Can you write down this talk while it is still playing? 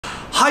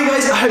Hi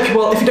guys, I hope you're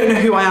well. If you don't know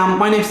who I am,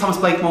 my name is Thomas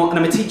Blakemore and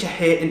I'm a teacher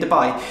here in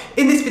Dubai.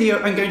 In this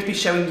video, I'm going to be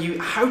showing you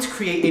how to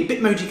create a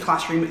Bitmoji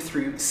classroom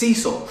through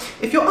Seesaw.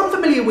 If you're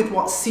unfamiliar with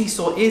what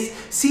Seesaw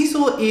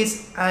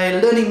is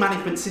a learning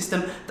management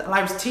system that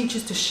allows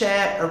teachers to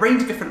share a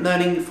range of different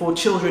learning for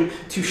children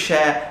to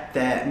share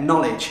their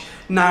knowledge.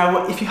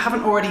 Now, if you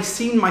haven't already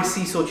seen my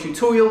Seesaw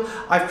tutorial,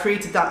 I've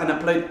created that and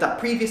uploaded that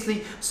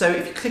previously, so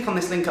if you click on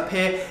this link up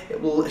here, it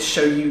will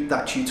show you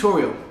that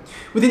tutorial.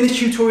 Within this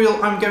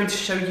tutorial, I'm going to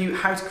show you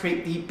how to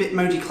create the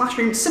Bitmoji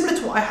classroom, similar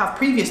to what I have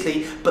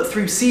previously, but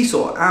through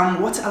Seesaw. And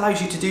what it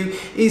allows you to do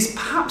is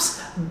perhaps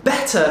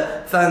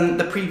better than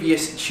the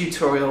previous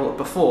tutorial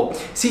before.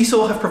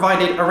 Seesaw have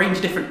provided a range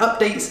of different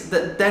updates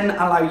that then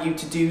allow you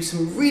to do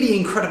some really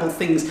incredible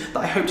things that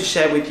I hope to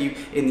share with you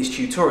in this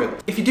tutorial.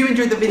 If you do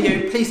enjoy the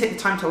video, please take the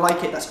time to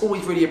like it, that's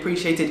always really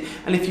appreciated.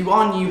 And if you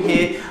are new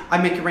here, I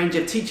make a range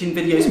of teaching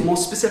videos more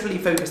specifically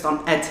focused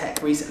on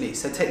EdTech recently,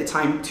 so take the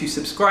time to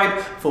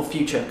subscribe for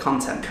future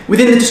content.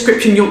 Within the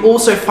description, you'll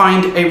also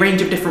find a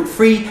range of different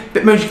free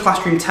Bitmoji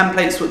classroom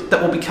templates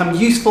that will become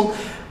useful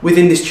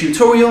within this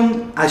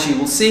tutorial, as you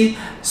will see.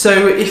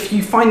 So if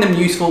you find them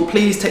useful,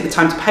 please take the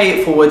time to pay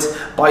it forward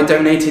by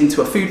donating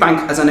to a food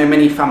bank, as I know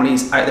many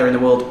families out there in the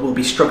world will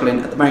be struggling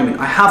at the moment.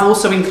 I have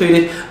also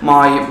included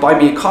my Buy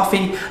Me a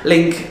Coffee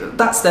link.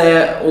 That's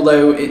there,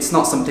 although it's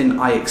not something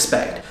I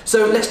expect.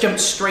 So let's jump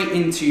straight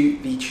into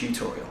the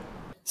tutorial.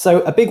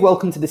 So a big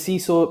welcome to the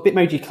Seesaw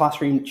Bitmoji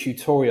Classroom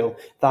tutorial.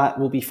 That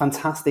will be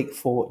fantastic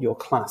for your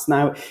class.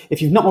 Now,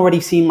 if you've not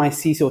already seen my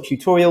Seesaw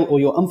tutorial or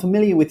you're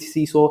unfamiliar with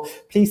Seesaw,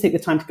 please take the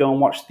time to go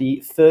and watch the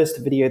first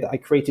video that I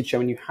created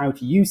showing you how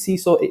to use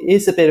Seesaw. It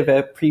is a bit of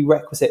a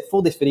prerequisite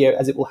for this video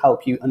as it will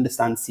help you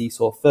understand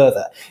Seesaw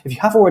further. If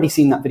you have already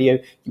seen that video,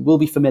 you will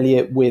be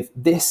familiar with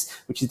this,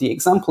 which is the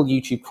example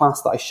YouTube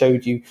class that I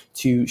showed you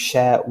to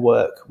share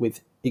work with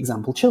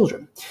example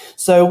children.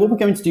 So what we're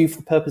going to do for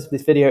the purpose of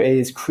this video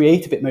is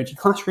create a Bitmoji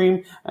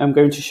classroom. I'm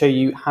going to show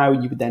you how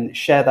you would then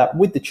share that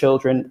with the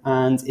children,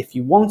 and if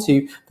you want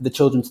to, for the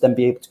children to then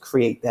be able to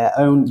create their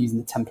own using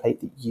the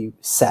template that you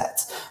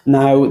set.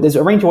 Now, there's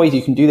a range of ways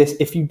you can do this.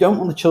 If you don't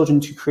want the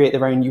children to create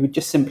their own, you would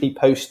just simply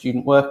post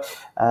student work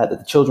that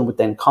the children would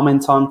then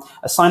comment on.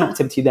 Assign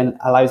activity then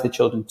allows the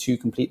children to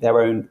complete their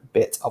own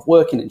bit of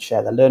working and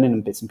share their learning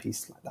and bits and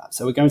pieces like that.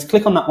 So we're going to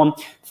click on that one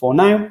for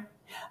now.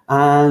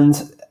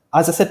 And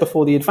as I said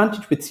before, the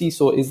advantage with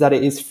Seesaw is that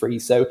it is free.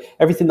 So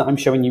everything that I'm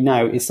showing you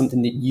now is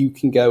something that you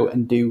can go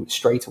and do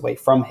straight away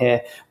from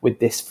here with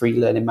this free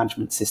learning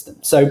management system.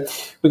 So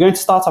we're going to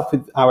start off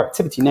with our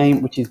activity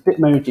name, which is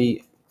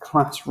Bitmoji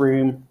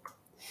Classroom.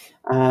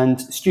 And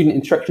student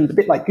instructions, a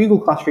bit like Google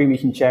Classroom, you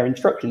can share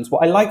instructions.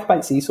 What I like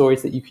about Seesaw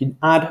is that you can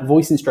add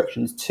voice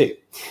instructions too.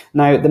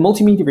 Now, the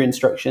multimedia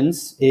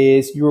instructions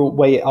is your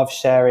way of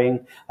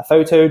sharing a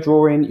photo,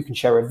 drawing, you can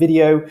share a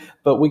video,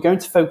 but we're going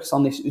to focus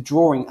on this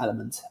drawing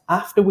element.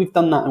 After we've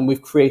done that and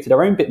we've created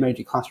our own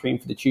Bitmoji Classroom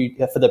for the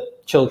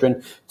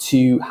children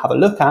to have a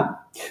look at,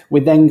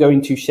 we're then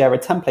going to share a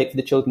template for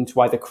the children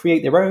to either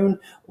create their own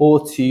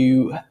or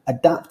to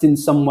adapt in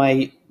some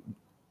way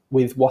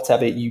with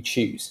whatever you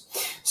choose.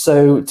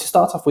 So to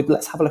start off with,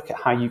 let's have a look at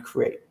how you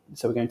create.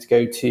 So we're going to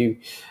go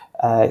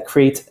to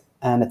create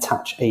and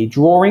attach a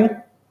drawing.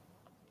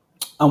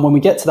 And when we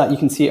get to that, you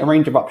can see a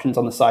range of options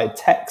on the side.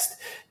 Text,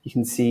 you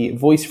can see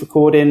voice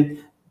recording.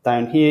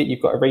 Down here,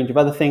 you've got a range of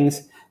other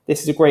things.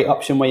 This is a great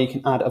option where you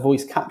can add a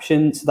voice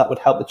caption, so that would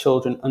help the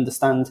children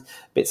understand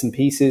bits and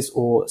pieces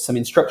or some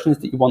instructions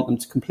that you want them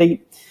to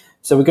complete.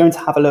 So we're going to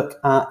have a look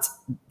at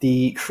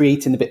the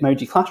creating the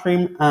Bitmoji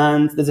classroom,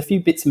 and there's a few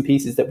bits and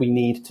pieces that we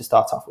need to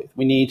start off with.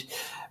 We need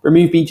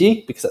remove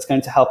BG because that's going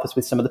to help us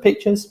with some of the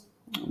pictures.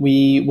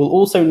 We will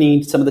also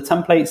need some of the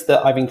templates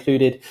that I've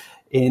included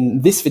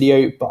in this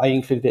video, but I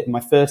included it in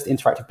my first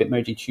interactive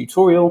Bitmoji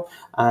tutorial,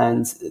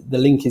 and the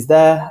link is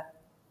there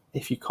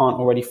if you can't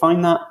already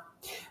find that.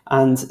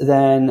 And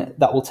then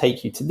that will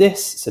take you to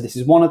this. So this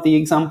is one of the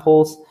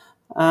examples.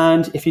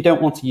 And if you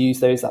don't want to use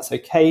those, that's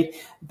okay.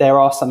 There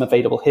are some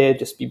available here.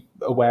 Just be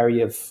wary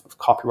of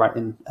copyright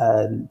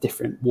and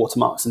different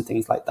watermarks and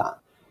things like that.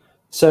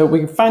 So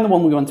we found the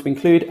one we want to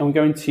include and we're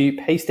going to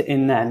paste it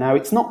in there. Now,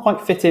 it's not quite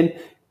fitting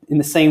in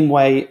the same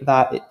way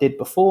that it did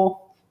before.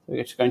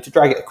 We're just going to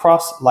drag it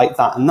across like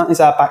that, and that is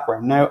our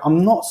background. Now,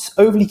 I'm not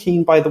overly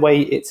keen by the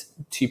way it's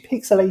too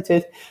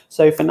pixelated,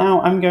 so for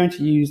now I'm going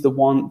to use the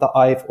one that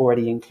I've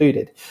already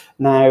included.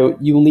 Now,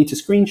 you will need to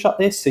screenshot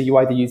this, so you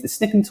either use the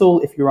snipping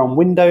tool if you're on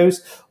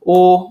Windows,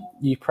 or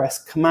you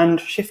press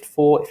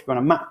Command-Shift-4 if you're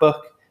on a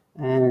MacBook,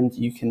 and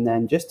you can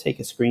then just take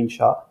a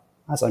screenshot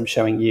as I'm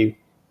showing you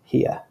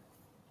here.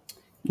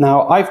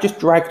 Now, I've just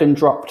dragged and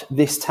dropped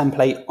this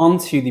template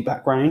onto the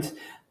background.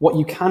 What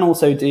you can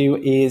also do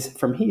is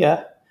from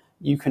here,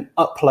 you can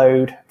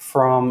upload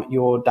from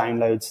your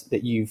downloads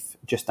that you've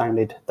just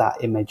downloaded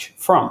that image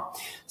from.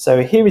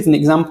 So here is an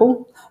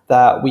example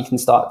that we can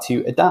start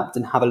to adapt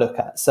and have a look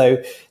at.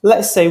 So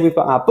let's say we've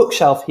got our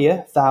bookshelf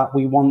here that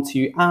we want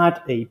to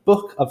add a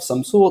book of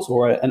some sort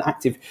or an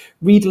active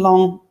read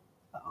along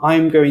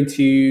I'm going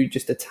to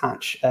just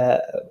attach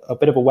a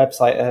bit of a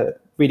website, a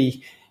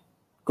really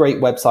great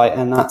website,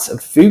 and that's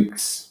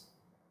Vooks.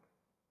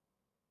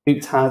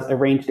 Vooks has a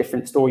range of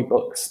different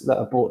storybooks that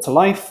are brought to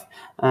life,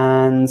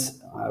 and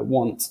I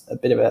want a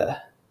bit of an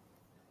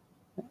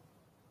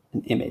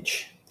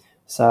image.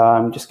 So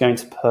I'm just going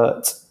to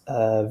put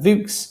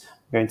Vooks.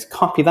 I'm going to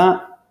copy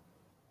that,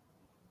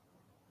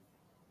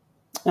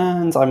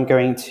 and I'm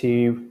going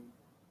to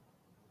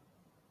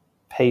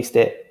paste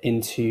it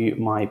into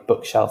my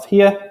bookshelf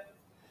here.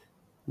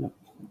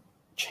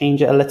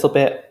 Change it a little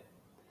bit.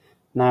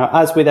 Now,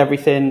 as with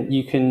everything,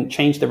 you can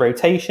change the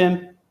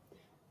rotation.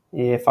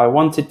 If I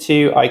wanted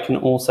to, I can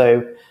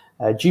also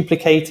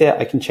duplicate it.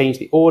 I can change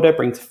the order,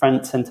 bring to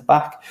front, center,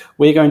 back.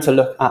 We're going to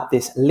look at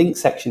this link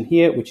section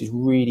here, which is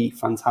really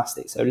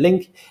fantastic. So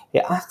link,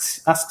 it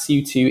asks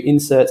you to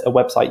insert a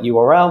website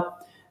URL.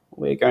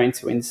 We're going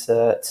to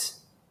insert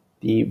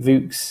the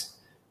Vooks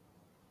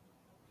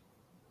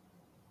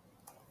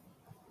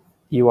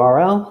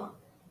URL.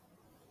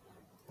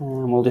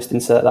 And we'll just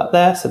insert that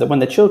there so that when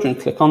the children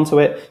click onto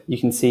it, you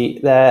can see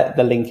there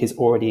the link is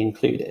already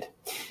included.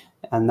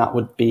 And that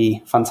would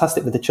be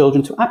fantastic for the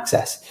children to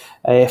access.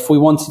 If we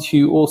wanted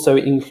to also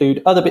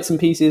include other bits and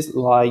pieces,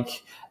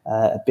 like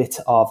a bit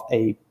of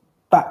a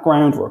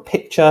background or a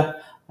picture,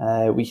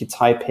 we could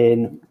type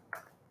in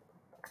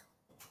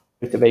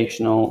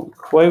motivational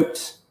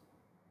quote.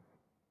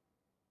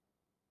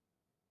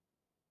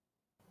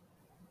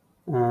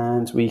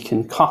 And we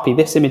can copy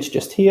this image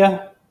just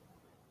here,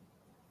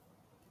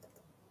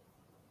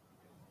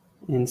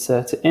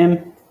 insert it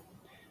in.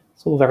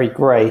 It's all very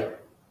grey.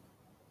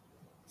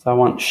 So I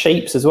want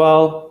shapes as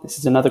well. This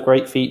is another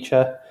great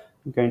feature.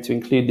 I'm going to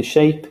include the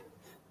shape.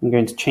 I'm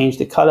going to change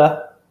the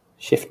color,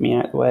 shift me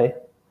out of the way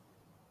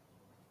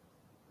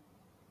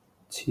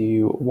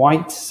to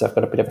white. So I've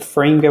got a bit of a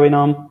frame going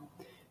on.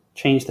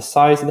 Change the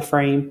size of the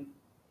frame.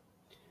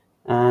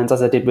 And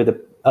as I did with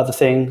the other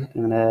thing,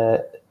 I'm going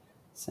to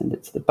send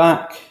it to the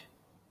back.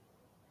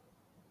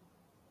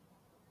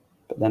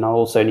 But then I'll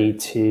also need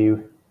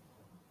to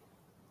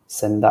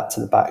send that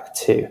to the back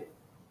too.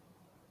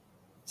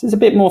 So it's a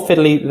bit more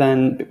fiddly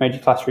than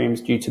Bitmoji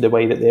Classrooms due to the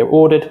way that they're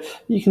ordered.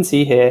 You can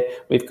see here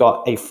we've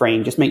got a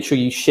frame. Just make sure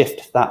you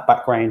shift that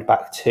background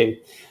back too.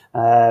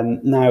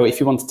 Now, if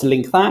you wanted to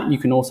link that, you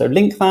can also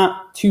link that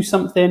to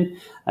something.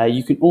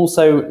 You can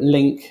also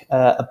link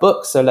a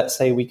book. So let's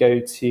say we go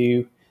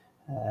to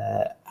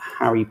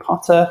Harry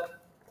Potter.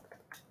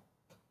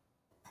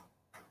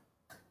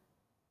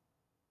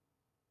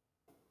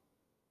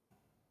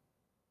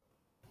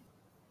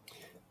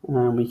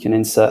 And we can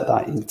insert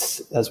that in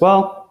as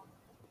well.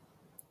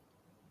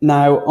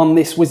 Now, on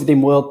this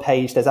Wizarding World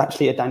page, there's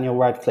actually a Daniel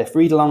Radcliffe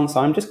read-along, so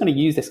I'm just going to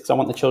use this because I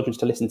want the children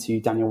to listen to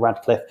Daniel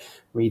Radcliffe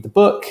read the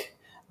book,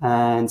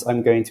 and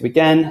I'm going to,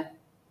 again,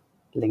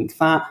 link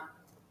that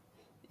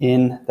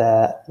in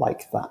there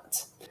like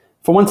that.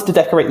 If I wanted to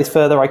decorate this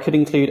further, I could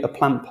include a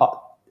plant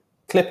pot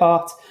clip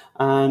art,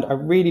 and I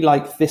really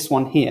like this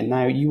one here.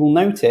 Now, you will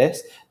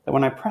notice that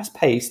when I press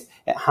paste,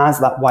 it has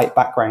that white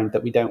background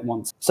that we don't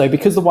want. So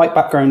because the white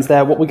background's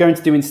there, what we're going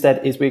to do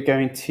instead is we're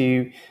going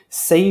to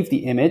save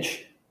the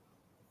image,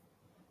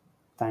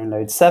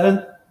 download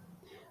 7,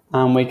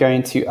 and we're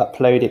going to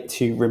upload it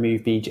to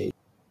remove BG.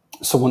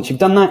 So once you've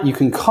done that, you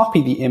can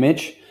copy the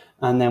image,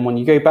 and then when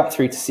you go back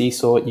through to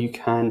Seesaw, you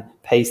can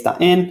paste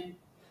that in,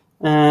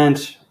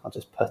 and I'll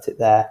just put it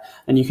there.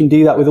 And you can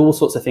do that with all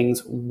sorts of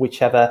things,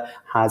 whichever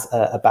has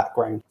a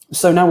background.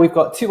 So now we've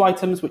got 2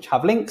 items which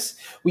have links.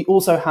 We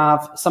also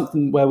have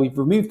something where we've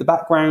removed the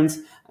backgrounds,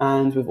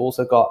 and we've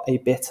also got a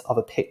bit of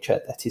a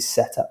picture that is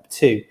set up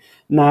too.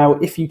 Now,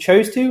 if you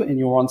chose to, and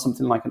you're on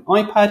something like an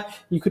iPad,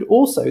 you could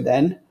also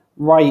then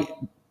write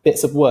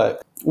bits of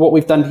work. What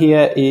we've done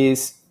here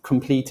is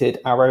completed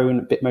our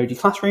own Bitmoji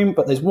Classroom,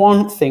 but there's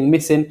one thing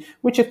missing,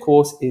 which of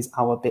course is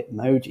our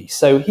Bitmoji.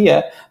 So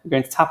here, we're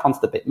going to tap onto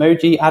the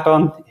Bitmoji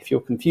add-on. If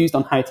you're confused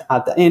on how to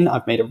add that in,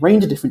 I've made a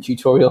range of different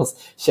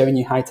tutorials showing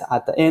you how to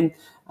add that in.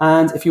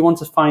 And if you want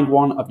to find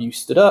one of you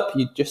stood up,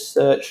 you just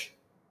search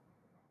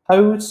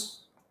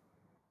pose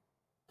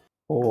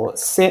or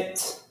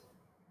sit.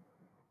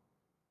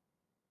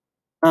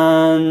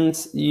 And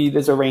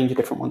there's a range of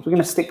different ones. We're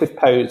going to stick with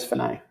pose for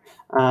now.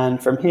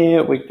 And from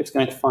here, we're just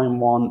going to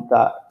find one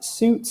that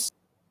suits.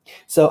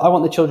 So I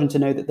want the children to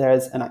know that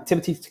there's an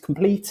activity to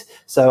complete.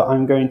 So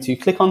I'm going to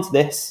click onto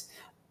this.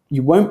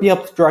 You won't be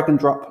able to drag and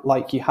drop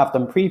like you have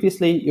done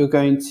previously. You're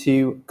going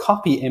to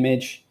copy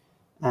image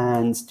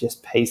and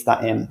just paste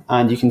that in.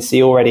 And you can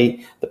see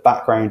already the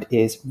background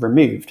is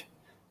removed.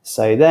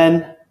 So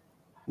then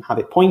have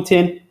it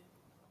pointing.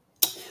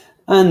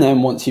 And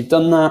then once you've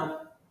done that,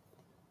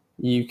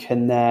 you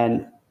can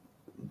then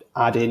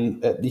add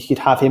in, you could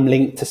have him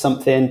linked to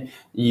something.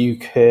 You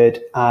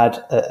could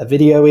add a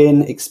video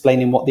in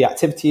explaining what the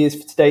activity is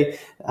for today.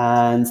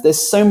 And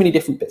there's so many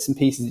different bits and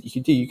pieces that you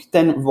could do. You could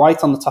then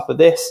write on the top of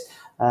this,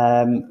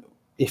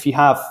 if you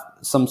have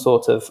some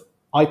sort of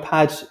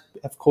iPad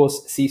Of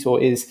course, Seesaw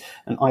is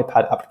an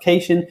iPad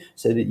application,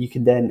 so that you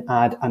can then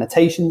add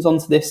annotations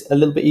onto this a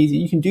little bit easier.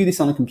 You can do this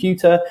on a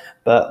computer,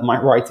 but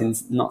my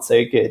writing's not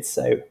so good,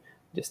 so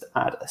just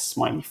add a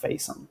smiley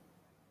face on.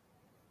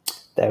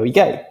 There we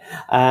go.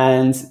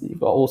 And you've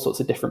got all sorts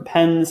of different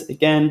pens.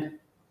 Again,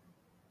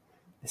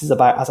 this is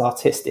about as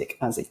artistic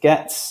as it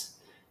gets.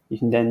 You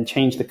can then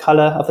change the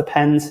color of the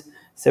pens.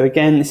 So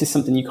again, this is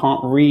something you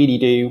can't really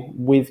do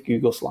with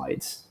Google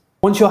Slides.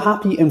 Once you're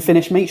happy and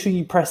finished, make sure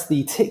you press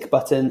the tick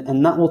button,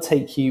 and that will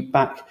take you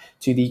back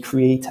to the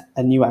create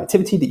a new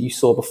activity that you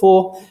saw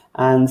before.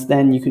 And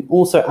then you can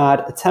also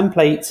add a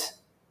template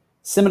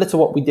similar to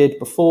what we did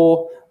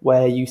before,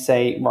 where you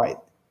say, right,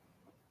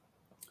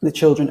 the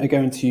children are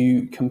going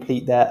to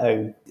complete their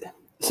own.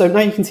 So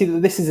now you can see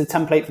that this is a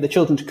template for the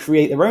children to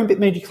create their own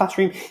Bitmoji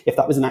classroom if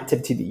that was an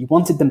activity that you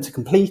wanted them to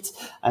complete,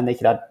 and they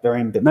could add their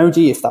own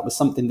Bitmoji if that was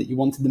something that you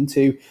wanted them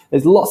to.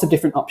 There's lots of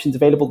different options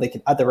available. They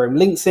could add their own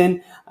links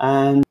in,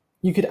 and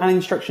you could add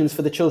instructions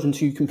for the children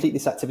to complete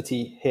this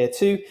activity here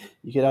too.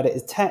 You could add it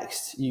as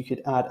text, you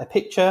could add a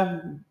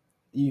picture,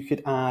 you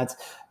could add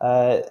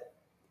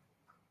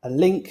a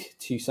link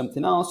to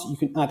something else. You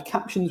can add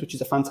captions, which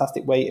is a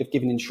fantastic way of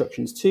giving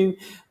instructions too,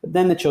 but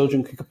then the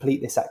children can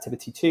complete this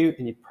activity too,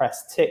 and you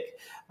press tick,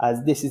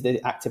 as this is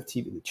the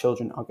activity that the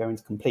children are going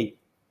to complete.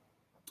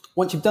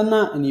 Once you've done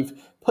that and you've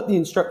put the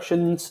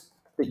instructions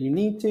that you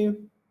need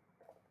to,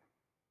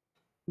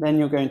 then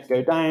you're going to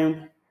go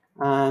down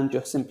and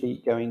you're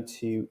simply going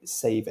to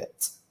save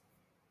it.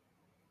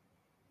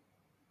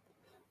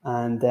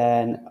 And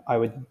then I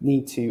would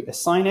need to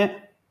assign it.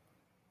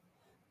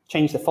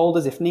 Change the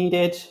folders if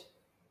needed.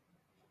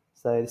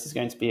 So this is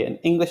going to be an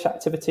English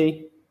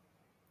activity.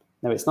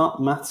 No, it's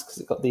not maths because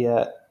it's got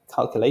the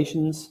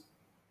calculations.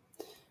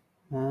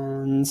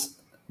 And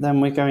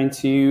then we're going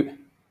to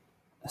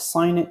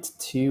assign it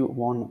to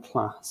one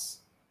class.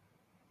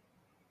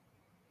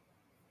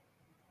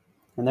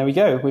 And there we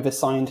go, we've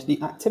assigned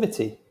the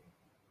activity.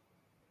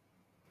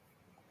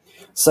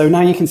 So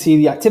now you can see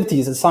the activity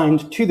is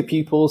assigned to the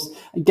pupils.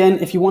 Again,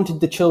 if you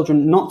wanted the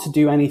children not to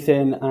do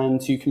anything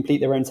and to complete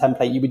their own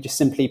template, you would just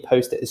simply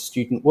post it as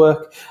student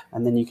work,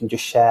 and then you can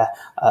just share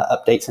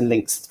updates and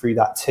links through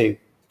that too.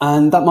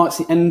 And that marks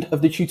the end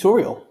of the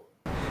tutorial.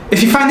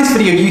 If you found this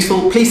video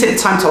useful, please take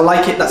the time to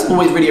like it, that's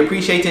always really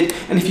appreciated.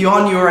 And if you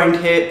are new around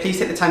here, please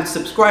take the time to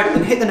subscribe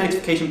and hit the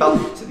notification bell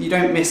so that you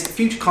don't miss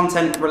future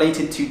content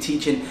related to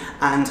teaching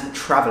and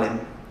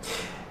travelling.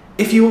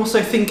 If you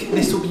also think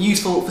this will be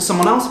useful for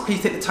someone else,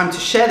 please take the time to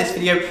share this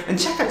video and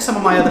check out some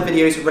of my other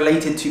videos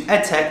related to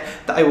EdTech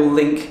that I will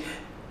link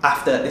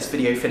after this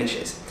video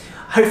finishes.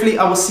 Hopefully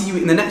I will see you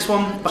in the next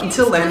one, but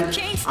until then,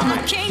 I'm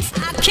out.